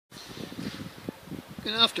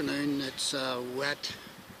Good afternoon. It's a wet,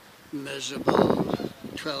 miserable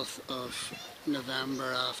 12th of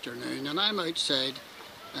November afternoon, and I'm outside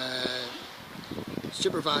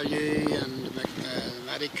Super Value and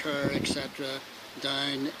Medicare, etc.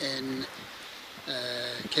 down in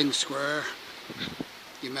King Square.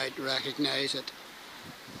 You might recognise it.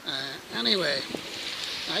 Anyway,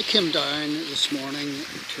 I came down this morning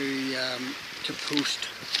to post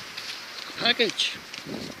a package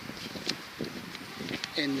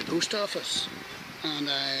in the post office, and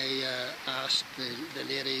I asked the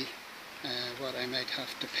lady what I might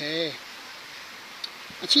have to pay,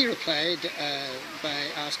 and she replied by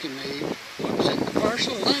asking me what was in the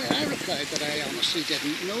parcel. And I replied that I honestly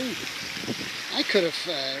didn't know. I could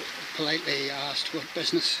have politely asked what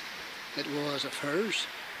business it was of hers,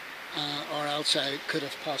 or else I could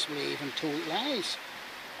have possibly even told lies.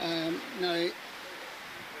 Now,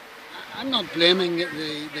 I'm not blaming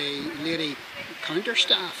the lady counter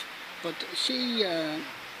staff, but she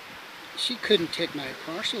couldn't take my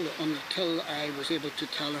parcel until I was able to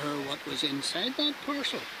tell her what was inside that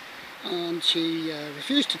parcel, and she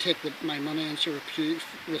refused to take my money, and she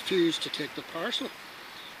refused to take the parcel.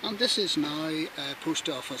 And this is now a post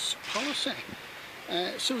office policy,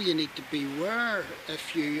 so you need to beware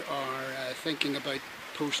if you are thinking about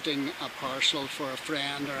posting a parcel for a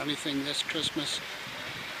friend or anything this Christmas.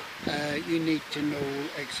 You need to know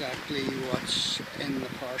exactly what's in the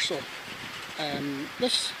parcel.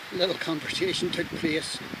 This little conversation took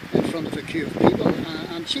place in front of a queue of people,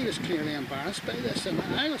 and she was clearly embarrassed by this, and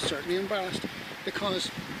I was certainly embarrassed,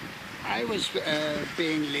 because I was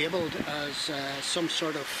being labelled as some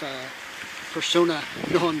sort of persona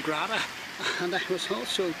non grata, and I was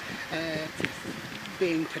also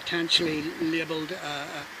being potentially labelled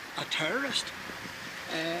a terrorist.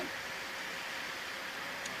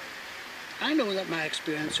 I know that my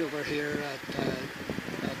experience over here at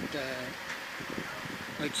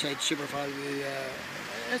outside Super Value,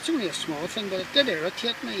 it's only a small thing, but it did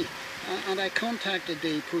irritate me, and I contacted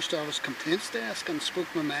the post office complaints desk and spoke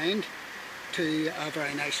my mind to a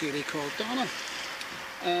very nice lady called Donna,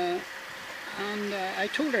 and I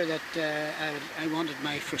told her that I wanted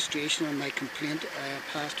my frustration and my complaint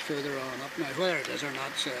passed further on up. Now, whether it is or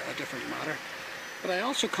not is a different matter, but I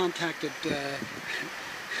also contacted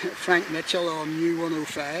Frank Mitchell on New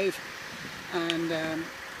 105, and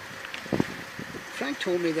Frank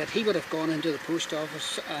told me that he would have gone into the post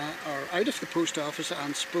office or out of the post office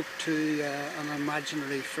and spoke to an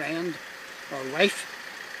imaginary friend or wife,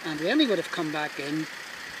 and then he would have come back in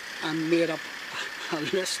and made up a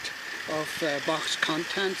list of box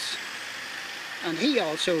contents. And he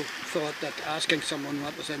also thought that asking someone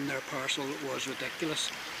what was in their parcel was ridiculous.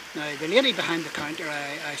 Now, the lady behind the counter,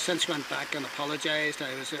 I since went back and apologised.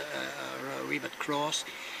 I was a wee bit cross,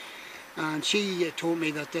 and she told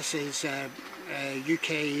me that this is a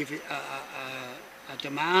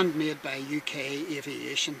demand made by UK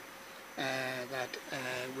Aviation, that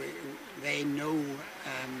they know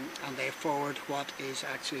and they forward what is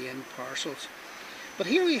actually in parcels. But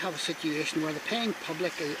here we have a situation where the paying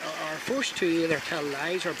public are forced to either tell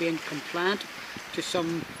lies or being compliant to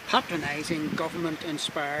some patronising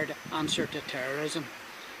government-inspired answer to terrorism,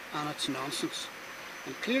 and it's nonsense.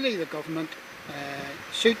 And clearly the government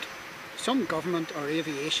some government or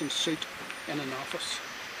aviation suit in an office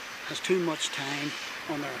has too much time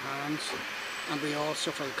on their hands, and we all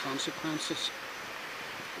suffer the consequences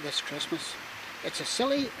this Christmas. It's a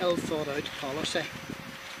silly, ill-thought-out policy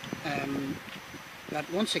that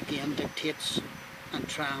once again dictates and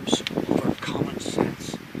triumphs over common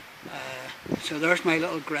sense. So there's my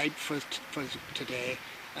little gripe for today.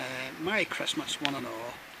 Merry Christmas, one and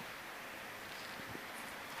all.